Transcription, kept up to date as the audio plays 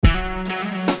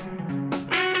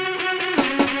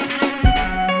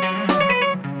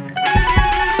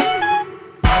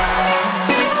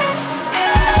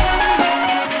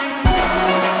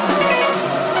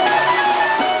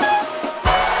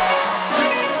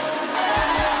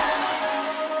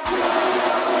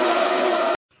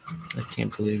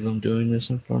can't believe I'm doing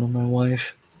this in front of my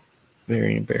wife.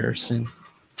 Very embarrassing.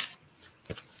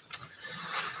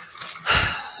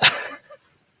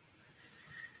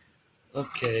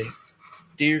 Okay.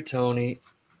 Dear Tony,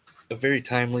 a very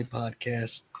timely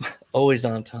podcast. Always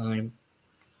on time.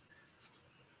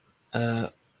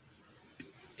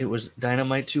 It was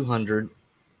Dynamite 200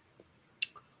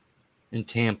 in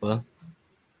Tampa.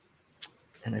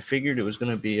 And I figured it was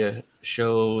going to be a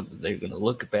show that they're going to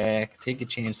look back, take a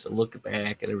chance to look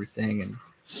back at everything. And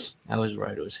I was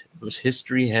right. It was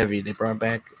history heavy. They brought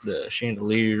back the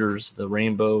chandeliers, the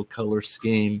rainbow color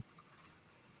scheme.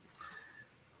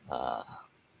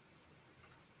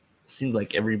 Seemed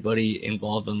like everybody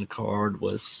involved on the card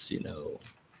was,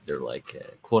 they're like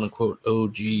quote unquote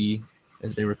OG,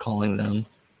 as they were calling them,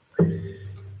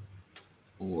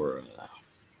 or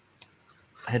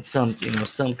had some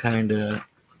kind of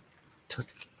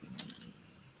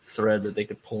thread that they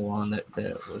could pull on that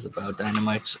was about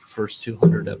Dynamite's first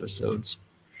 200 episodes.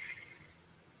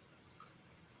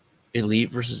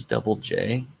 Elite versus Double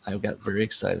J. I got very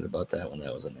excited about that when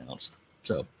that was announced.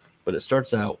 But it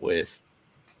starts out with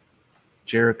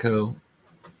Jericho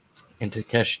and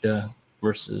Takeshita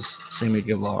versus Sammy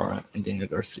Guevara and Daniel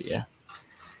Garcia.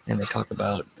 And they talk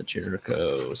about the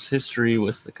Jericho's history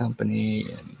with the company,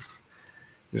 and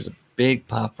there's a big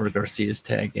pop for Garcia's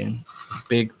tag in, a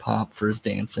big pop for his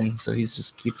dancing. So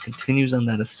he's continues on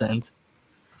that ascent.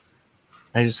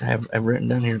 I've written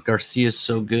down here, Garcia's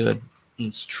so good. And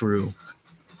it's true.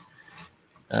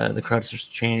 The crowd starts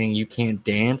chanting, "You can't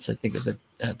dance." I think it was a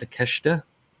Takeshita.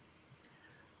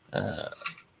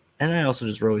 And I also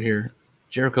just wrote here,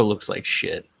 Jericho looks like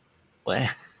shit. What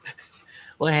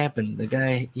happened? The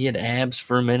guy, he had abs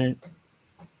for a minute.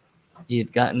 He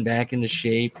had gotten back into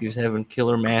shape. He was having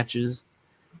killer matches.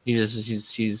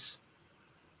 It's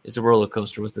a roller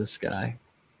coaster with this guy.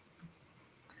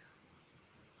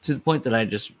 To the point that I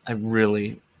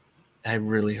really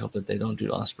hope that they don't do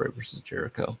Ospreay versus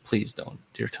Jericho. Please don't,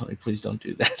 dear Tony. Please don't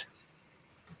do that.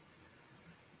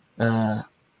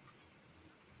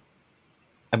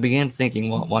 I began thinking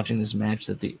while watching this match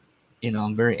that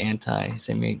I'm very anti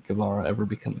Sammy Guevara ever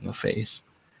becoming a face.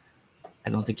 I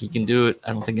don't think he can do it.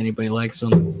 I don't think anybody likes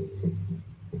him.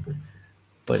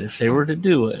 But if they were to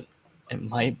do it, it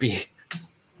might be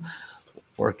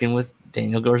working with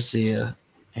Daniel Garcia.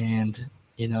 And,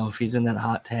 if he's in that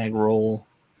hot tag role,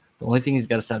 the only thing he's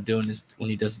got to stop doing is when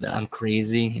he does the "I'm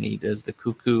crazy" and he does the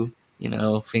cuckoo,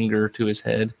 finger to his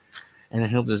head. And then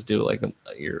he'll just do like a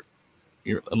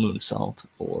moonsault,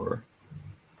 or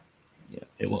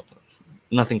it won't.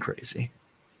 Nothing crazy.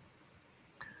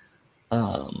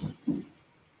 I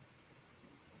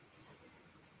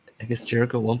guess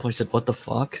Jericho at one point said, "What the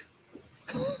fuck?"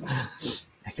 I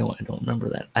don't remember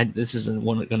that. This is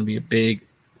going to be a big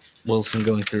Wilson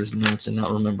going through his notes and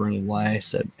not remembering why I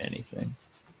said anything.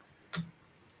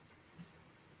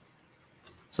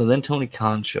 So then Tony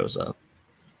Khan shows up,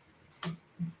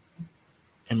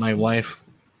 and my wife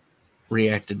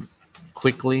reacted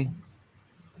quickly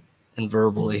and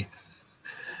verbally,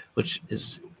 which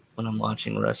is, when I'm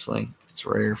watching wrestling, it's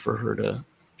rare for her to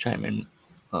chime in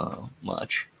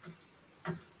much.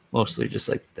 Mostly just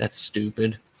like, "That's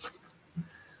stupid."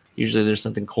 Usually there's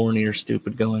something corny or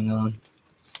stupid going on.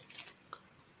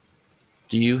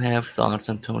 Do you have thoughts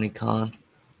on Tony Khan?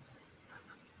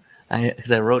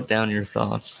 Because I wrote down your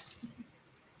thoughts.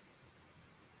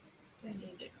 Do I need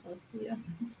to get close to you?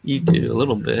 You do, a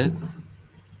little bit.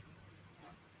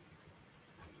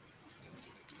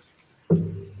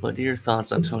 What are your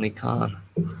thoughts on Tony Khan,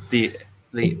 the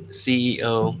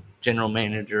CEO, general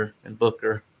manager, and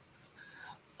booker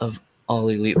of All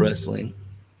Elite Wrestling?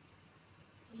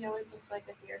 He always looks like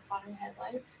a deer caught in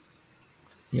headlights.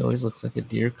 He always looks like a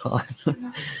deer caught.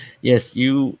 Yes,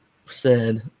 you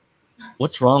said,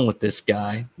 "What's wrong with this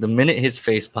guy?" The minute his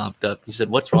face popped up, you said,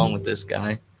 "What's wrong with this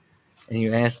guy?" And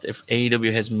you asked if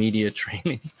AEW has media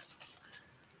training.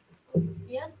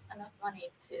 He has enough money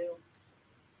to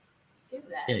do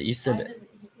that. Yeah, you said. Why doesn't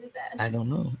he do that? I don't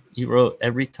know. You wrote,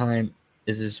 "Every time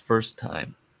is his first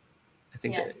time." I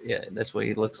think, yes. That's what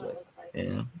he looks like.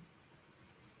 Yeah.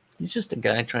 He's just a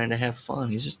guy trying to have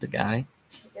fun. He's just a guy.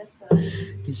 I guess so.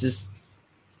 He's just,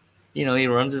 he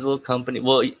runs his little company.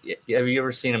 Well, have you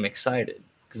ever seen him excited?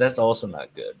 Because that's also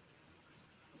not good.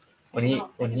 When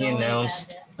he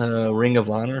announced Ring of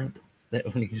Honor,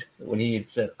 that when he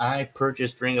said, "I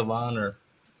purchased Ring of Honor,"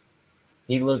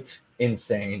 he looked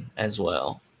insane as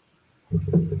well.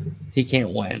 He can't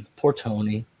win. Poor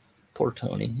Tony.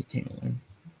 He can't win.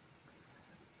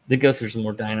 They go through some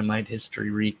more Dynamite history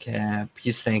recap.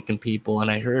 He's thanking people,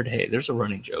 and I heard, hey, there's a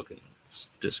running joke in this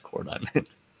Discord I'm in.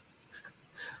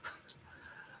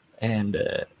 And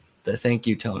the thank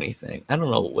you, Tony thing. I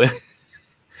don't know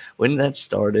when that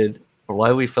started or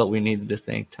why we felt we needed to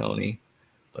thank Tony.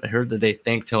 But I heard that they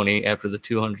thanked Tony after the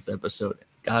 200th episode.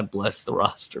 God bless the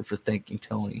roster for thanking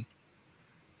Tony.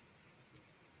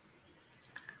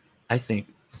 I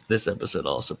think this episode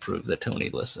also proved that Tony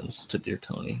listens to Dear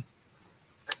Tony.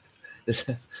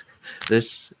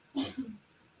 This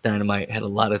Dynamite had a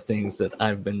lot of things that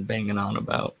I've been banging on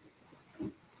about.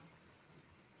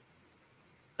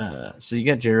 So you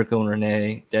got Jericho and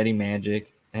Renee, Daddy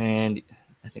Magic, and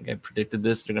I think I predicted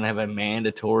this. They're going to have a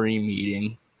mandatory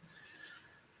meeting.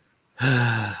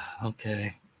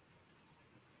 Okay.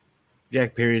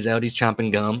 Jack Perry's out. He's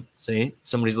chomping gum. See?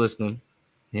 Somebody's listening.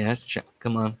 Yeah,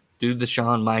 come on. Do the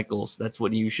Shawn Michaels. That's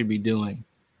what you should be doing.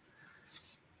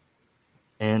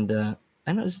 And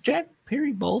I know, is Jack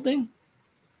Perry balding?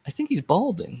 I think he's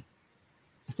balding.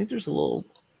 I think there's a little,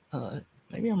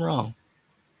 maybe I'm wrong.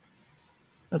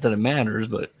 Not that it matters,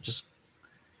 but just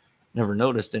never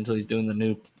noticed until he's doing the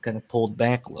new kind of pulled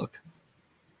back look.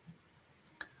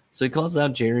 So he calls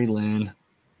out Jerry Lynn,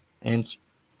 and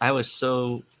I was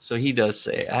so he does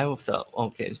say, I thought,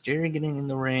 okay, is Jerry getting in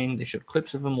the ring? They showed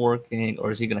clips of him working,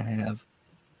 or is he going to have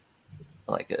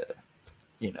like a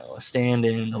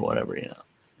stand-in or whatever,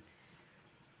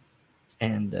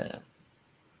 And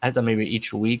I thought maybe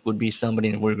each week would be somebody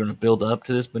and we're going to build up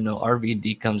to this, but no,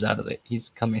 RVD comes out of it. He's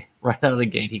coming right out of the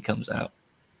gate. He comes out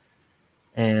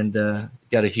and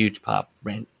got a huge pop.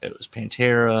 It was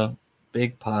Pantera,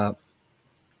 big pop.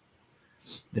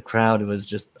 The crowd was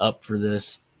just up for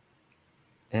this.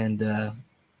 And what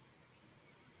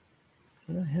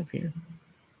do I have here?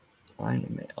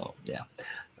 Oh, yeah.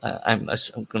 I'm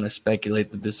going to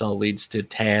speculate that this all leads to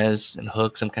Taz and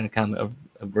Hook, some kind of comment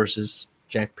versus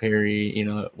Jack Perry,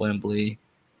 at Wembley.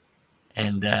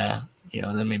 And,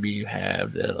 then maybe you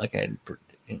have like I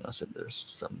said, there's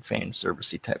some fan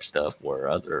servicey type stuff where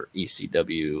other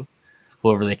ECW,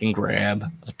 whoever they can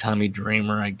grab, a Tommy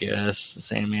Dreamer, I guess, the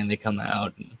Sandman, they come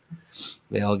out and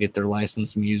they all get their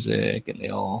licensed music and they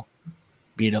all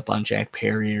beat up on Jack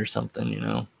Perry or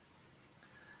something,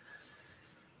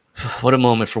 What a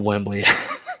moment for Wembley.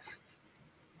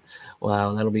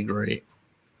 Wow, that'll be great.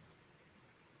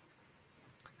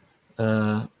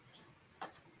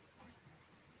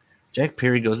 Jack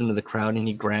Perry goes into the crowd and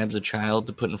he grabs a child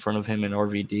to put in front of him in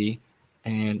RVD.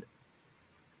 And,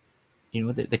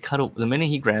 they cut. The minute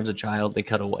he grabs a child, they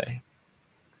cut away.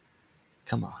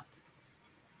 Come on.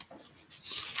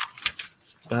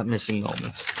 Stop missing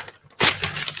moments.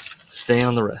 Stay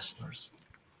on the wrestlers.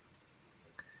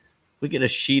 We get a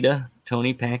Sheeta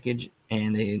Tony package,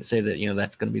 and they say that,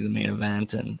 that's going to be the main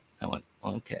event. And I went,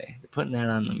 okay, they're putting that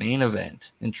on the main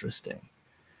event. Interesting.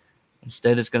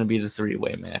 Instead, it's going to be the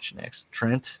three-way match next.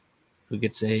 Trent, who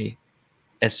gets a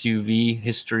SUV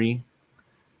history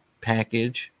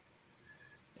package.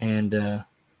 And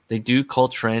they do call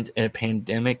Trent in a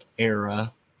pandemic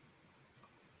era,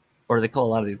 or they call a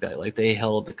lot of these guys, like they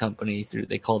held the company through,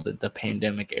 they called it the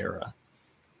pandemic era.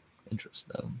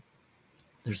 Interesting.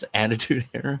 There's Attitude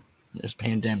Era, and there's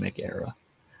Pandemic Era.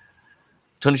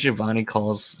 Tony Schiavone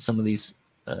calls some of these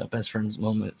best friends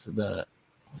moments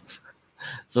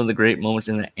some of the great moments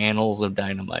in the annals of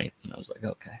Dynamite. And I was like,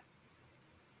 okay.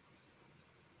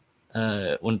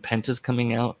 When Penta's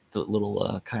coming out, the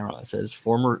little Chiron says,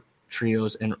 former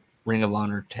trios and Ring of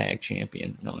Honor tag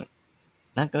champion. No,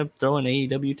 not going to throw an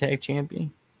AEW tag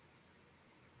champion?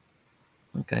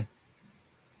 Okay.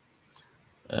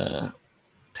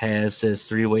 Taz says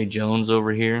three-way Jones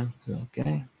over here.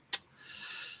 Okay.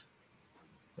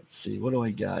 Let's see. What do I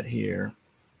got here?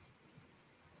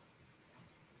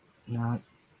 Not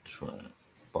Trent.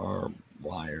 Barbed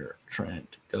wire.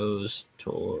 Trent goes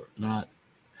toward. Not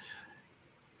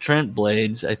Trent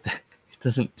Blades. I think it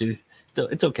doesn't do. So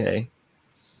it's okay.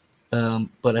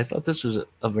 But I thought this was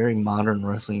a very modern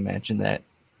wrestling match in that,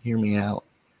 hear me out,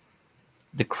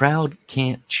 the crowd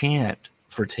can't chant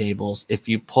for tables if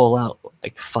you pull out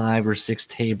like 5 or 6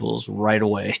 tables right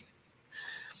away.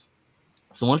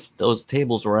 So once those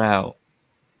tables were out,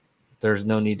 there's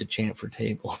no need to chant for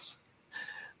tables.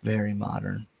 Very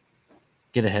modern.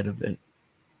 Get ahead of it.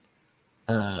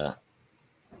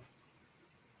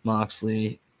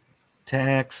 Moxley,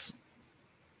 Tax.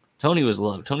 Tony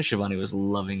Schiavone was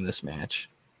loving this match.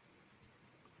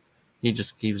 He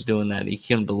was doing that. He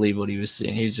couldn't believe what he was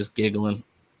seeing. He was just giggling.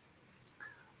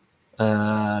 They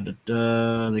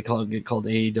get called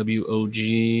AEW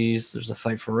OGs. There's a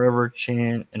Fight Forever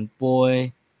chant, and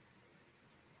boy,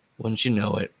 wouldn't you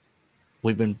know it,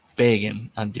 we've been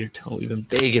begging on Dear Tony. We've been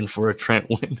begging for a Trent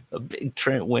win, a big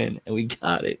Trent win, and we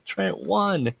got it. Trent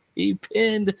won. He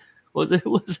pinned Was it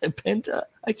Penta?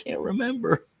 I can't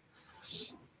remember.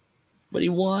 But he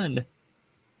won.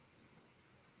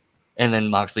 And then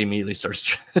Moxley immediately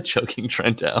starts choking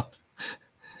Trent out.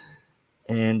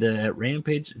 And at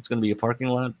Rampage, it's going to be a parking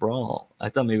lot brawl. I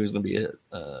thought maybe it was going to be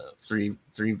a three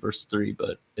versus three,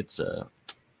 but it's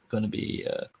going to be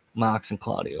Mox and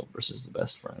Claudio versus the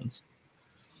Best Friends.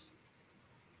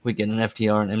 We get an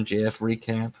FTR and MJF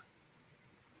recap.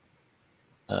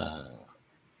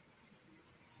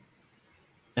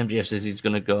 MJF says he's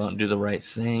going to go out and do the right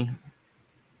thing.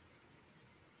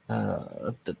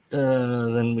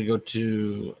 Then we go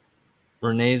to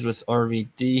Renee's with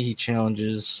RVD. He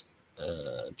challenges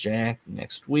Jack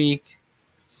next week.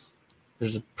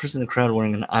 There's a person in the crowd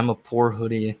wearing an I'm a Poor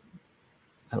hoodie.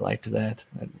 I liked that.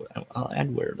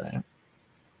 I'd wear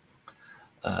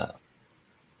that.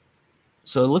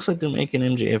 So it looks like they're making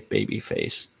MJF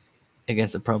babyface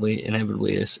against probably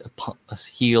inevitably a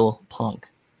heel Punk.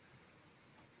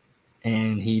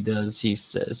 And he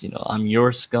says, I'm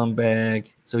your scumbag.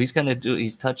 So he's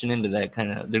he's touching into that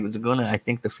kind of, I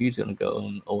think the feud's going to go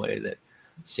in a way that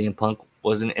CM Punk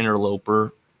was an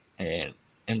interloper and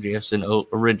MJF's an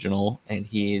original, and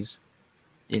he's,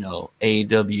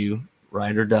 AEW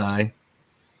ride or die.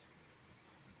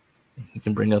 He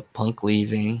can bring up Punk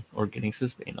leaving or getting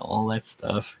suspended, all that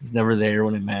stuff. He's never there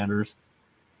when it matters.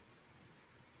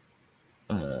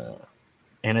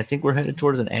 And I think we're headed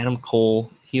towards an Adam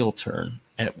Cole heel turn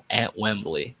at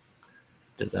Wembley.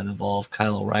 Does that involve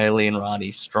Kyle O'Reilly and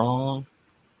Roddy Strong?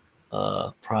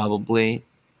 Probably.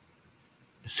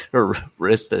 Is there a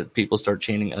risk that people start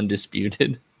chanting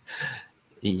Undisputed?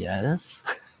 Yes.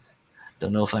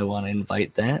 Don't know if I want to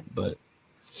invite that, but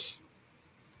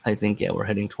I think, we're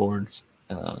heading towards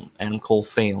Adam Cole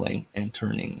failing and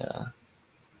turning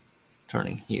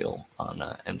heel on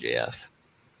MJF.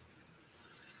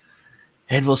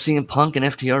 And we'll see Punk and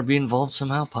FTR be involved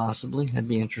somehow, possibly. That'd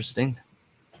be interesting,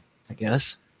 I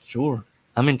guess. Sure.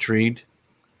 I'm intrigued.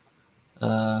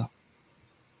 As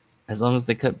long as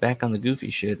they cut back on the goofy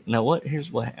shit. Now,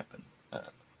 here's what happened.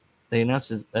 They announced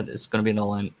that it's going to be an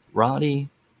all-in. Roddy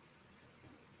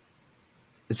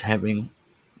is having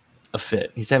a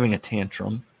fit. He's having a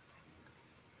tantrum.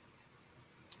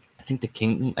 I think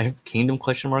I have Kingdom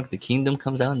question mark. The Kingdom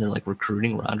comes out and they're like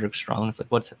recruiting Roderick Strong. It's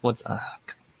like, what's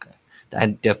okay. I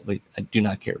do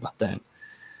not care about that.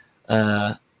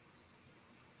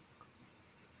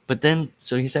 But then,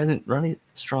 so Roddy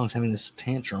Strong's having this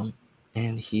tantrum,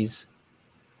 and he's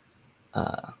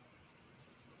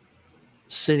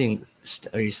standing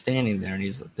there, and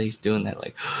he's doing that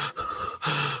like,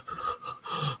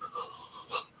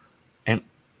 and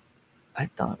I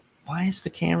thought, why is the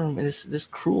camera, this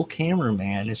cruel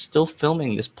cameraman is still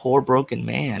filming this poor broken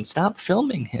man? Stop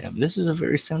filming him. This is a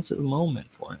very sensitive moment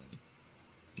for him.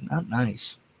 Not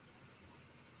nice.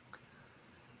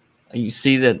 You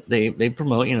see that they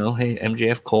promote, hey,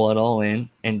 MJF Cole at All In,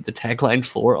 and the tagline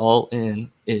for All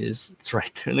In it's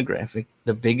right there in the graphic,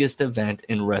 the biggest event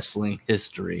in wrestling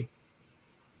history.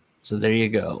 So there you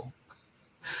go.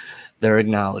 They're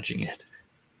acknowledging it.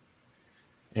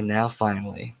 And now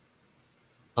finally,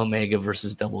 Omega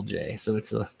versus Double J. So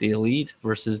it's the Elite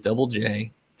versus Double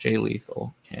J, Jay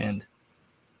Lethal, and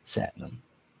Satnam.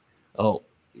 Oh,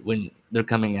 when they're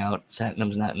coming out,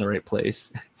 Satnam's not in the right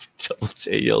place. Double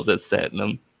J yells at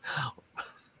Satnam,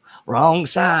 "Wrong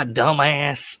side,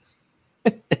 dumbass."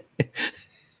 And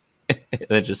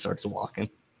then just starts walking.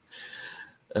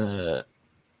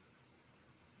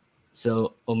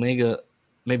 So Omega,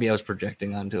 maybe I was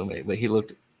projecting onto Omega, but he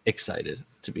looked excited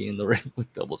to be in the ring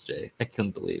with Double J. I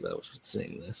couldn't believe I was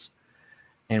saying this.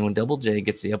 And when Double J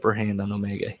gets the upper hand on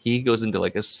Omega, he goes into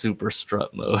like a super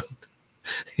strut mode.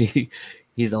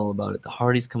 He's all about it. The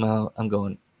Hardys come out. I'm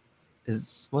going,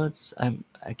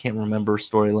 I can't remember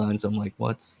storylines. I'm like,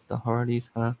 what's the Hardys,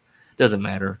 huh? Doesn't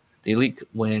matter. The Elite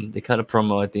win. They cut a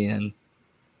promo at the end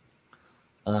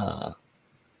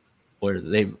where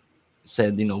they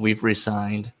said, we've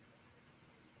resigned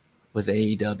with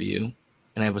AEW.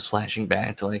 And I was flashing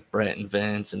back to like Brett and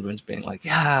Vince being like,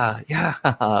 yeah,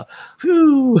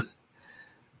 whoo.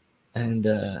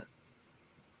 And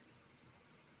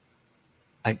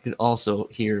I could also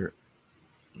hear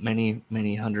many,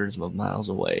 many hundreds of miles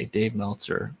away, Dave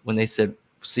Meltzer, when they said,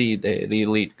 see the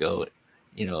Elite go,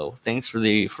 thanks for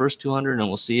the first 200 and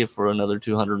we'll see you for another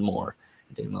 200 more.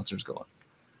 And Dave Meltzer's going,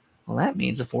 well, that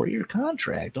means a 4-year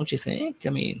contract, don't you think? I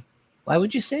mean, why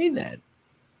would you say that?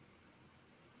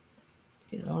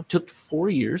 It took 4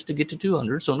 years to get to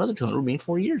 200, so another 200 would mean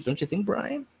 4 years, don't you think,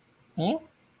 Brian? Huh?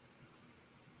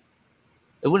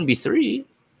 It wouldn't be 3.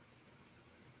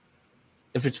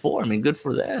 If it's 4, I mean, good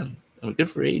for them. I mean,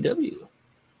 good for AEW.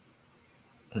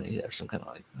 They have some kind of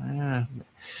like a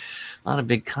lot of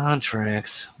big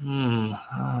contracts.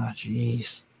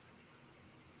 Jeez.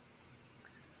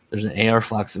 There's an AR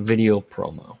Fox video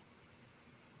promo,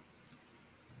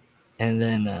 and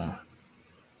then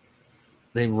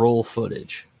they roll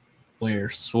footage where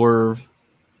Swerve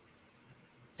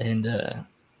and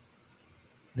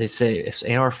they say it's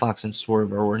AR Fox and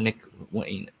Swerve are where Nick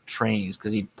Wayne trains,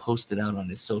 because he posted out on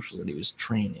his socials that he was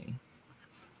training.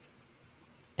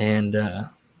 And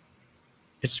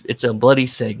it's a bloody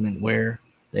segment where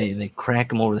they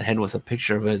crack him over the head with a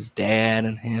picture of his dad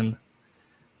and him.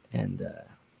 And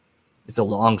it's a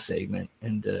long segment,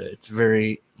 and it's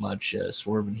very much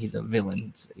Swerve, and he's a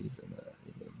villain. He's in a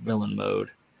villain mode.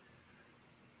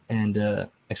 And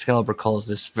Excalibur calls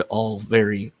this all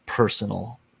very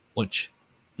personal, which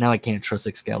now I can't trust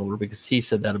Excalibur, because he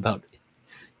said that about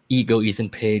Ego, Ethan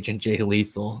Page, and Jay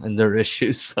Lethal and their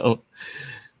issues. So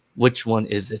which one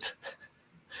is it?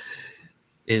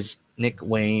 Is Nick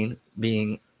Wayne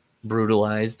being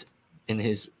brutalized in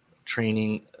his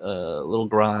training little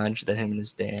garage that him and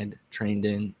his dad trained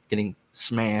in, getting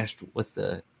smashed with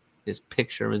his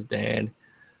picture of his dad,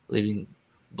 leaving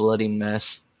bloody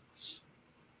mess?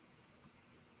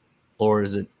 Or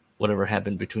is it whatever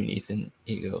happened between Ethan,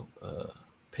 Ego,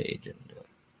 Page,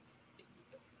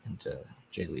 and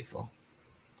Jay Lethal?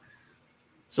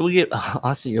 So we get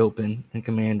Aussie Open and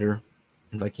Commander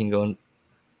and Vikingo. And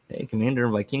hey, Commander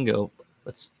and Vikingo,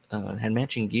 let's had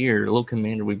matching gear. A little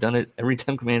Commander. We've done it every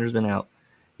time Commander's been out.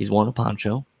 He's worn a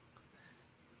poncho.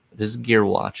 This is gear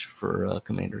watch for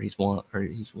Commander. He's worn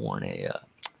a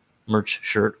merch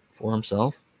shirt for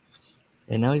himself,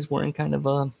 and now he's wearing kind of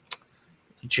a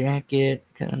jacket,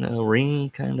 kind of ring,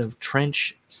 kind of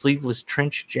sleeveless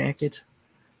trench jacket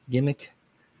gimmick.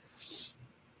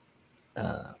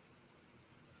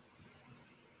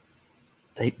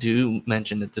 They do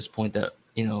mention at this point that,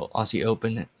 Aussie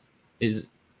Open is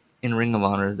in Ring of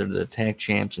Honor. They're the tag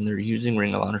champs, and they're using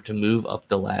Ring of Honor to move up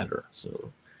the ladder.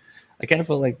 So I kind of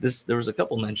felt like there was a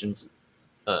couple mentions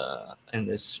in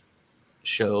this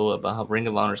show about how Ring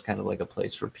of Honor is kind of like a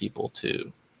place for people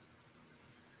to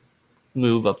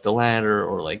move up the ladder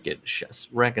or like get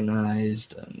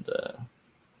recognized. And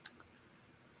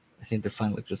I think they're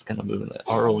finally just kind of moving that.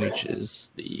 ROH is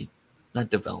the, not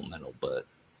developmental, but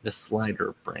the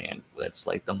slider brand that's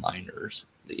like the minors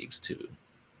leagues to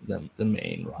the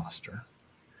main roster.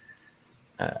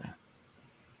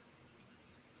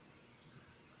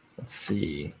 Let's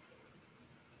see.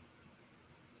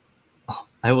 Oh,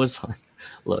 I was like,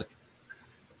 look,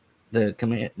 the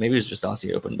command, maybe it's just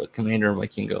Aussie Open, but Commander and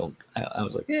Vikingo, I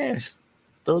was like, yeah,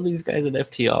 throw these guys at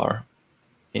FTR,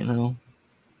 do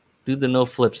the no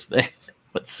flips thing.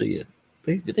 Let's see it.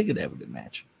 They could have a good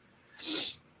match.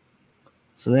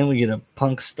 So then we get a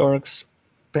Punk Starks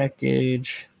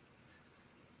package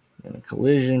and a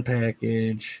Collision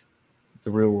package. The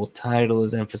Real World title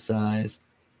is emphasized.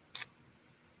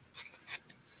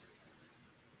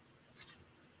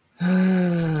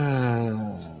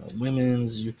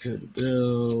 Women's you could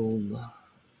build.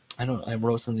 I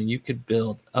wrote something you could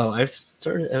build. Oh, I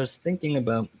was thinking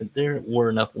about that there were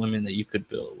enough women that you could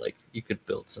build. Like, you could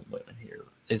build some women here.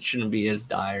 It shouldn't be as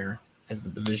dire as the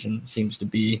division seems to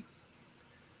be.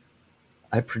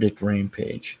 I predict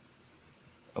Rampage.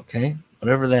 Okay?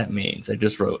 Whatever that means. I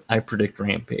just wrote, I predict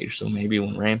Rampage. So maybe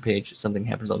when Rampage, something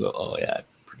happens, I'll go, oh yeah, I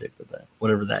predicted that.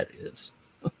 Whatever that is.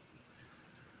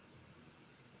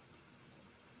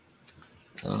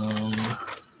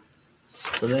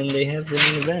 So then they have the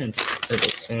main event.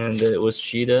 And it was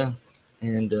Sheeta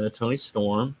and Tony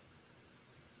Storm.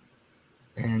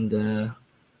 And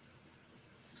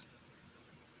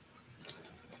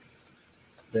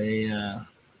they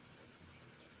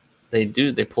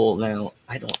pull now.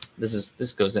 I don't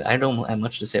have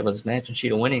much to say about this match, and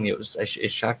Sheeta winning,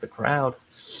 it shocked the crowd,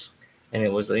 and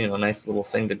it was a nice little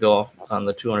thing to go off on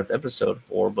the 200th episode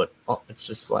for, but it's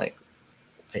just like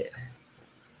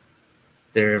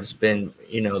there's been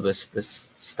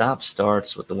this stop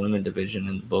starts with the women division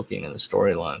and the booking and the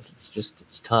storylines.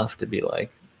 It's tough to be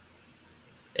like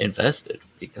invested,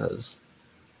 because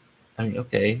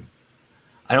okay,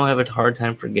 I don't have a hard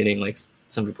time forgetting, like,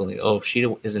 some people think, oh, if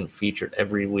Sheeta isn't featured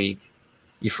every week,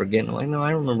 you forget. I'm like, no,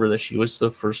 I remember that she was the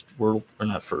first world, or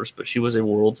not first, but she was a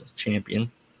world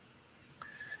champion.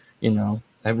 I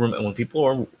remember when people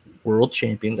are world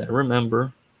champions, I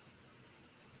remember.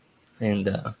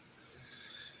 And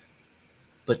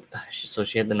but so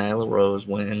she had the Nyla Rose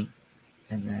win,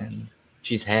 and then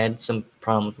she's had some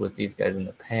problems with these guys in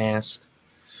the past.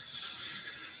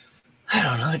 I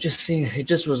don't know. It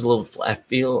just was a little. I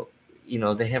feel,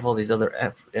 they have all these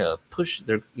other push.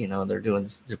 They're doing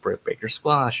the Britt Baker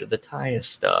squash or the Taya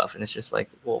stuff, and it's just like,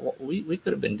 well, we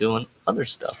could have been doing other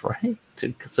stuff, right?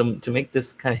 To make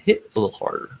this kind of hit a little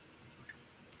harder.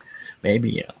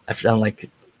 Maybe I sound like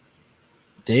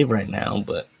Dave right now,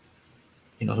 but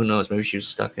who knows? Maybe she was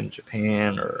stuck in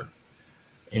Japan or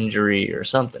injury or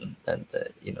something that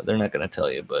they're not going to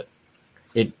tell you, but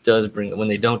it does bring, when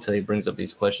they don't tell you, it brings up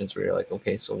these questions where you're like,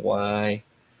 okay, so why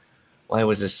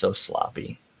was this so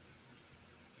sloppy?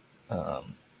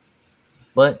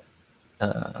 But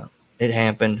it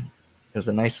happened. It was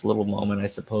a nice little moment, I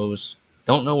suppose.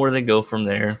 Don't know where they go from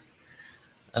there.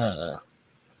 I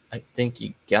think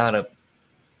you gotta.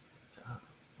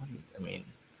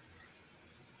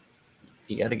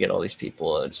 You got to get all these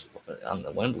people on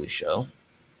the Wembley show.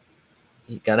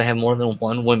 You got to have more than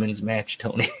one women's match,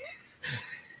 Tony.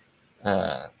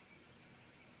 Oh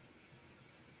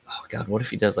God, what if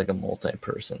he does like a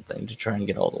multi-person thing to try and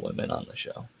get all the women on the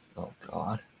show? Oh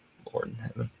God, Lord in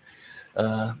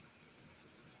heaven.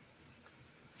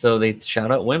 So they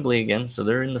shout out Wembley again. So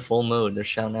they're in the full mode. They're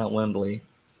shouting out Wembley,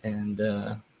 and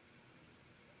it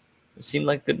seemed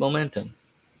like good momentum.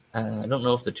 I don't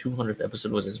know if the 200th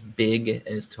episode was as big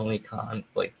as Tony Khan.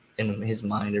 Like in his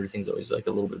mind, everything's always like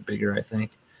a little bit bigger, I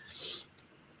think,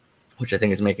 which I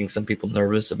think is making some people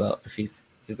nervous about if he's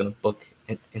going to book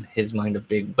in his mind a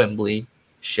big Wembley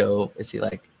show. Is he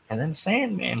like, and then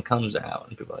Sandman comes out,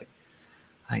 and people are like,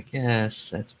 I guess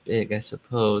that's big, I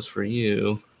suppose, for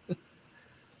you.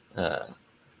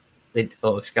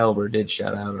 Excalibur did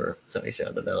shout out, or somebody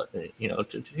shouted out,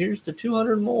 here's the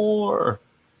 200 more.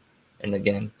 And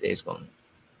again, Dave's going,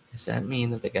 does that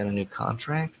mean that they got a new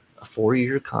contract? A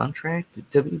 4-year contract?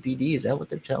 WBD, is that what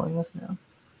they're telling us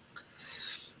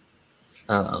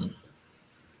now?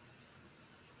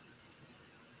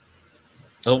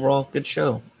 Overall, good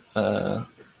show.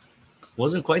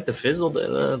 Wasn't quite the fizzle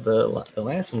the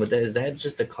last one, but is that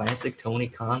just a classic Tony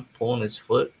Khan pulling his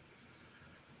foot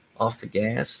off the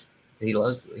gas?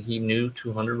 He knew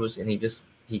 200 was, and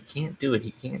he can't do it.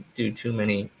 He can't do too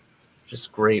many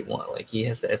just great one. Like he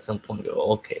has to at some point go,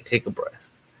 okay, take a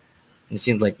breath. And it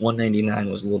seemed like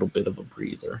 199 was a little bit of a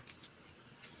breather.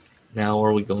 Now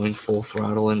are we going full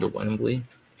throttle into Wembley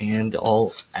and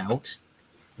all out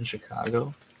in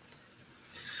Chicago?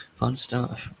 Fun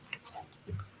stuff.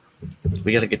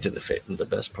 We got to get to the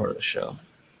best part of the show.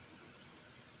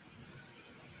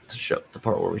 The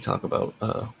part where we talk about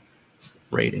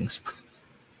ratings.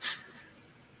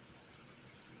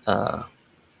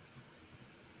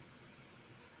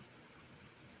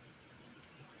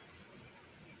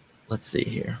 Let's see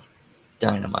here.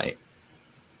 Dynamite.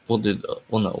 We'll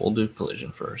do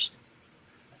Collision first.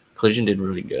 Collision did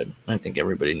really good. I think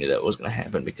everybody knew that was going to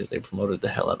happen because they promoted the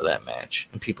hell out of that match,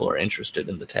 and people are interested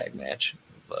in the tag match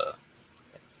of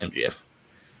MJF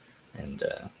and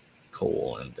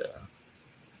Cole and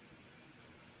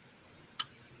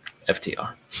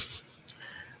FTR.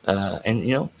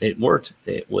 And it worked.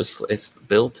 It's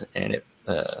built, and it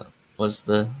was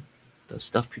the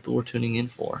stuff people were tuning in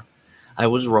for. I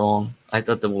was wrong. I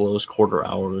thought the lowest quarter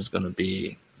hour was going to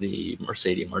be the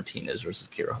Mercedes Martinez versus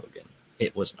Kira Hogan.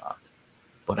 It was not.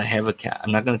 But I have a cat.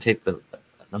 I'm not going to take the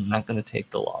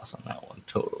loss on that one.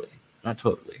 Totally. Not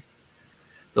totally.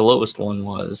 The lowest one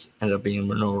ended up being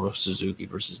Minoru Suzuki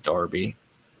versus Darby.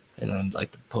 And then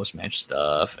like the post-match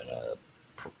stuff and a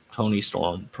Tony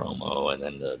Storm promo, and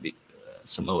then the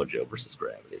Samoa Joe versus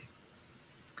Gravity.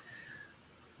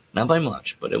 Not by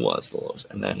much, but it was the lowest.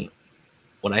 And then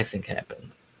what I think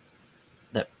happened,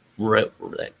 that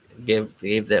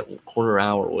gave that quarter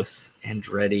hour with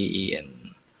Andretti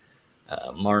and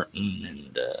Martin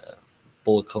and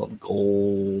Bullet Club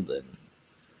Gold and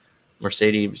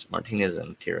Mercedes Martinez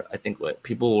and Kira. I think what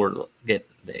people were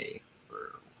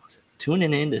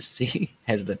tuning in to see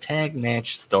as the tag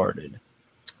match started.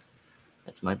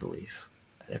 That's my belief.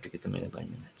 I'd have to get the minute by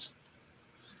minutes.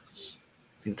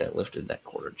 I think that lifted that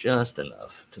quarter just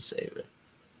enough to save it.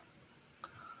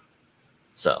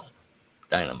 So,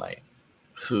 Dynamite.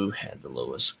 Who had the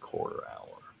lowest quarter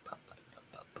hour?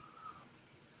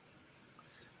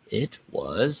 It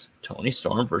was Tony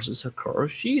Storm versus Hikaru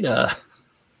Shida.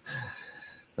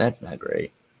 That's not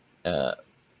great.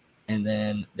 And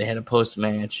then they had a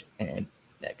post-match, and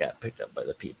that got picked up by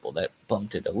the people. That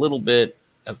bumped it a little bit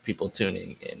of people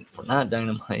tuning in for not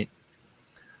Dynamite.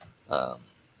 That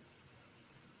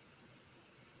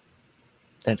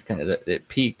kind of it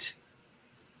peaked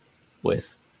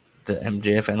with the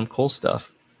MJF Adam Cole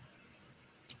stuff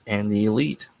and the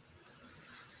Elite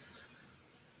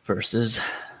versus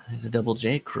the Double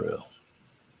J crew.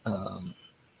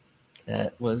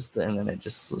 That was and then it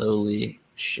just slowly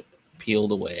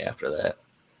peeled away after that.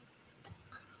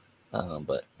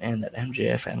 But man, that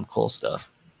MJF Adam Cole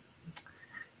stuff,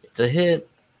 it's a hit.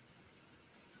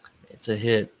 It's a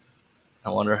hit. I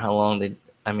wonder how long they.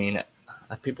 I mean,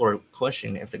 people are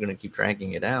questioning if they're going to keep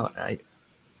dragging it out. I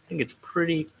think it's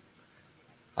pretty.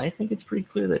 I think it's pretty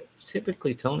clear that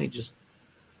typically Tony just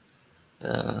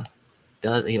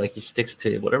he sticks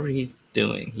to whatever he's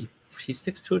doing. He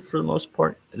sticks to it for the most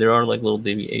part. There are like little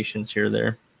deviations here or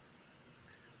there.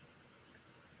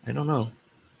 I don't know.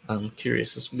 I'm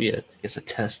curious. This will be a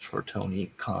test for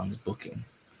Tony Khan's booking.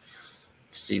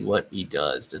 To see what he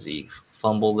does. Does he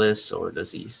fumble this, or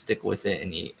does he stick with it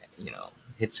and he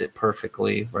hits it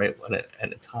perfectly right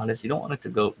at its hottest? You don't want it to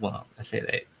go. Well, I say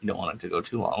that you don't want it to go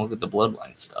too long. Look at the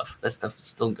Bloodline stuff. That stuff is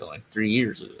still going. 3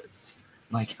 years of it.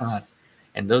 My God.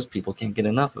 And those people can't get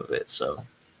enough of it. So,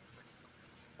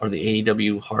 are the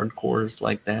AEW hardcores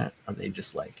like that? Are they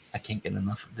just like, I can't get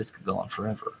enough of this? Could go on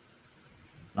forever.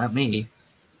 Not me.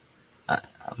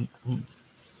 I'm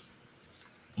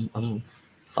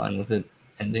fine with it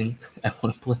ending at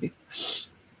Wembley.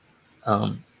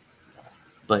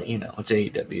 But it's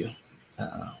AEW.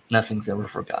 Nothing's ever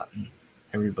forgotten.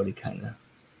 Everybody kind of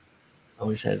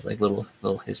always has like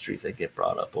little histories that get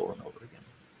brought up over and over again.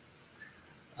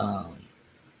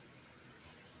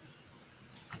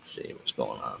 Let's see what's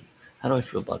going on. How do I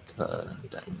feel about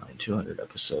Dynamite 200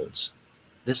 episodes?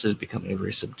 This is becoming a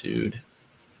very subdued,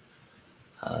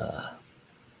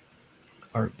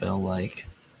 Art Bell-like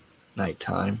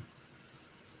nighttime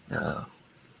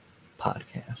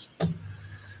podcast.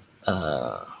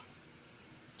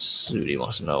 Sudi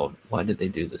wants to know, why did they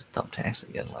do this thumbtacks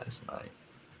again last night?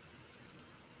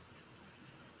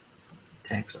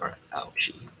 Tacks are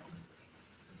ouchy.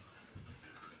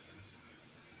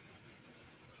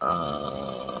 Okay,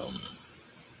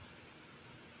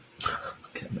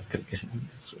 I'm not gonna get into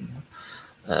this one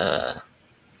now.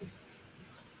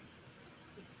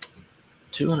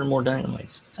 200 more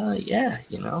Dynamites. Yeah,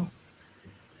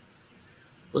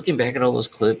 looking back at all those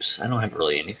clips, I don't have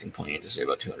really anything poignant to say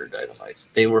about 200 Dynamites.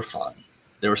 They were fun.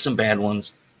 There were some bad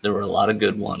ones. There were a lot of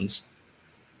good ones.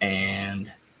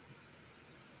 And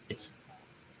it's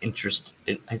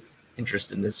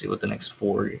interesting to see what the next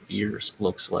 4 years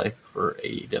looks like for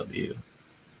AEW.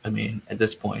 I mean, at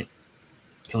this point,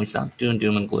 can we stop doing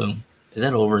doom and gloom? Is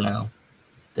that over now?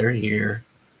 They're here.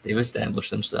 They've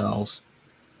established themselves.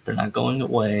 They're not going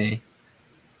away.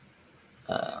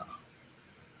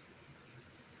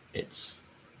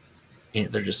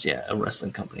 They're just a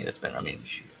wrestling company that's been. I mean,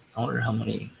 I wonder how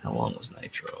long was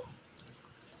Nitro?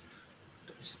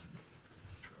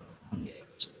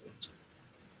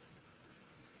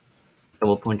 At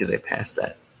what point do they pass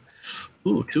that?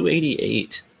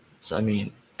 288. So I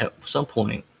mean, at some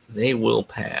point they will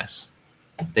pass.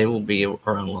 They will be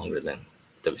around longer than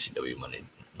WCW Monday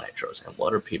Nitros. And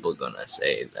what are people gonna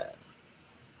say then?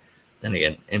 Then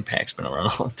again, Impact's been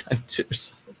around a long time too.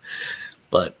 So.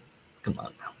 But come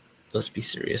on now, let's be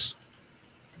serious.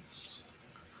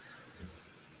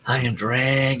 I am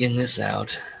dragging this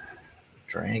out.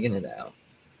 Dragging it out.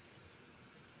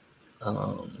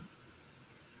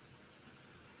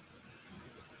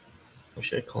 What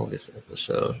should I call this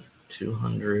episode?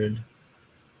 200.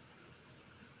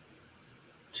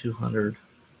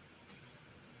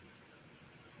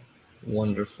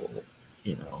 Wonderful.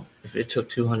 If it took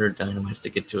 200 Dynamites to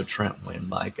get to a Trent win,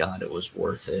 by God, it was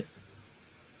worth it.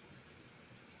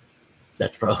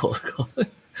 That's probably what we'll call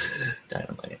it.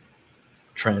 Dynamite.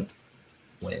 Trent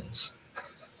wins.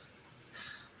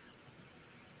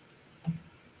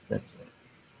 That's it.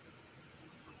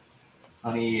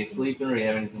 Honey, you sleeping, or you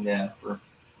have anything to add for?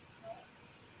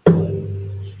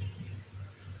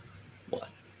 What?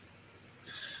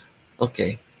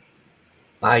 Okay.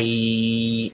 Bye.